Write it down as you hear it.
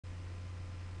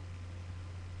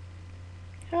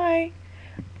Hi,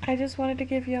 I just wanted to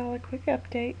give y'all a quick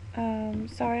update.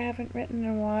 Sorry I haven't written in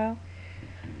a while.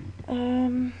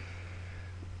 Um,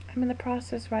 I'm in the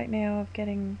process right now of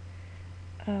getting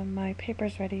my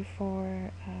papers ready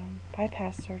for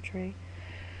bypass surgery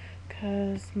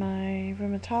because my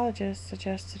rheumatologist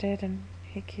suggested it and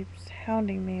he keeps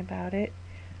hounding me about it.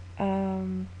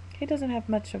 He doesn't have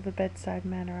much of a bedside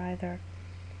manner either.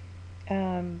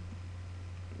 Um,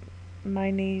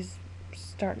 my knee's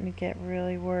starting to get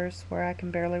really worse where I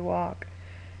can barely walk.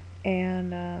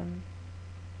 And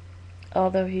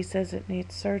although he says it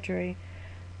needs surgery,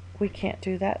 we can't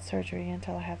do that surgery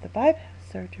until I have the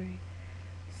bypass surgery.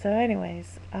 So,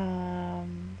 anyways,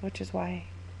 which is why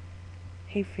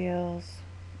he feels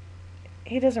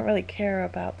he doesn't really care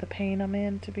about the pain I'm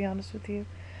in, to be honest with you,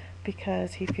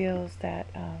 because he feels that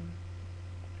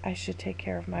I should take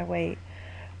care of my weight.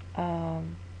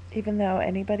 Um, Even though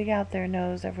anybody out there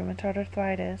knows that rheumatoid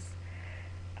arthritis,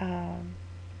 um,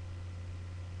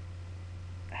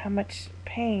 how much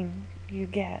pain you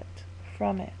get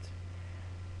from it.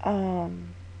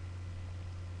 Um,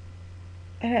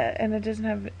 and it doesn't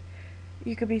have,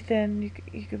 you could be thin,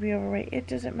 you could be overweight. It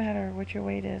doesn't matter what your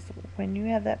weight is. When you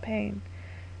have that pain,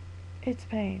 it's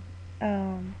pain.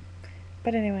 Um,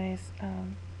 but anyways,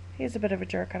 he's a bit of a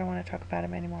jerk. I don't want to talk about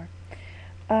him anymore.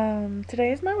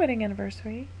 Today is my wedding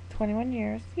anniversary. 21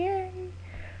 years. Yay!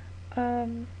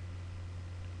 Um,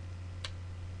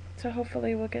 so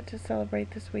hopefully we'll get to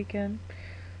celebrate this weekend.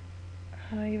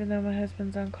 Even though my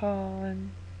husband's on call,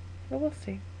 and well, we'll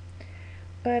see.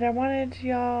 But I wanted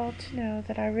y'all to know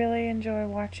that I really enjoy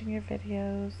watching your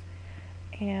videos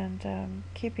and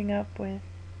keeping up with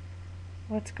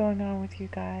what's going on with you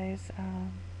guys.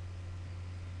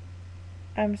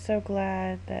 I'm so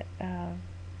glad that,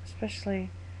 especially,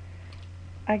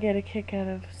 I get a kick out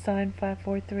of Sign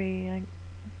 543 and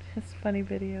his funny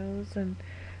videos. And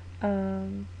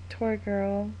Toy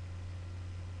Girl,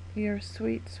 you're a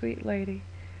sweet, sweet lady.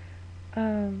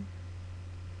 Um,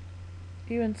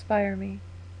 you inspire me.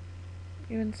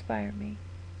 You inspire me.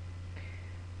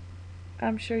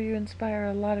 I'm sure you inspire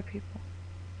a lot of people,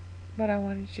 but I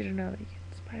wanted you to know that you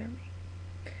inspire me.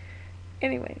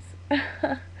 Anyways,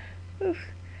 oof.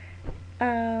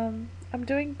 I'm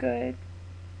doing good.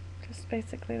 Just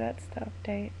basically that's the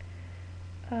update.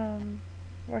 Um,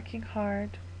 Working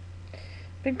hard.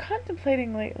 Been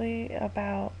contemplating lately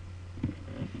about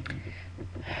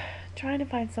trying to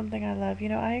find something I love.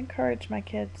 I encourage my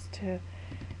kids to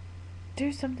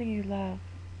do something you love.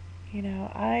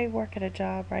 I work at a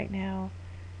job right now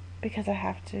because I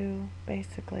have to,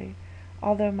 basically.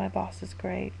 Although my boss is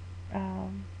great,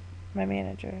 my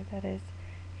manager, that is,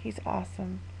 he's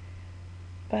awesome.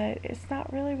 But it's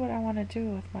not really what I want to do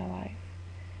with my life.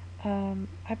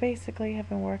 I basically have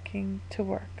been working to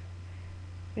work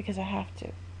because I have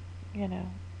to,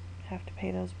 have to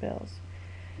pay those bills.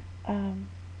 Um,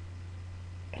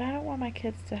 but I don't want my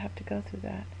kids to have to go through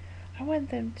that. I want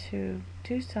them to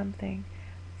do something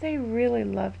they really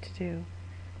love to do.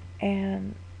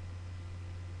 And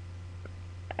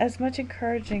as much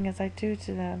encouraging as I do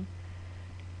to them,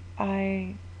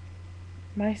 I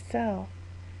myself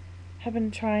have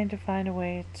been trying to find a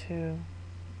way to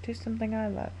do something I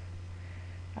love.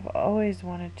 I've always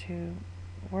wanted to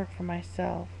work for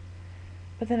myself,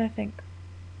 but then I think,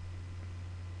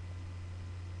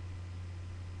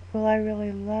 will I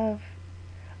really love?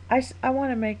 I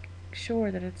want to make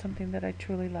sure that it's something that I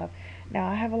truly love. Now,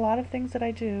 I have a lot of things that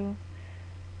I do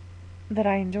that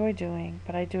I enjoy doing,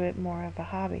 but I do it more of a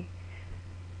hobby.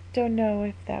 Don't know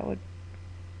if that would,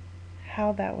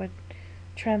 how that would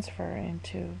transfer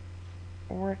into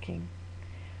working.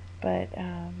 But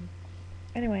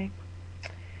anyway,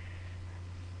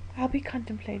 I'll be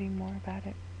contemplating more about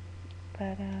it.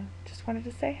 But just wanted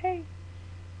to say, hey,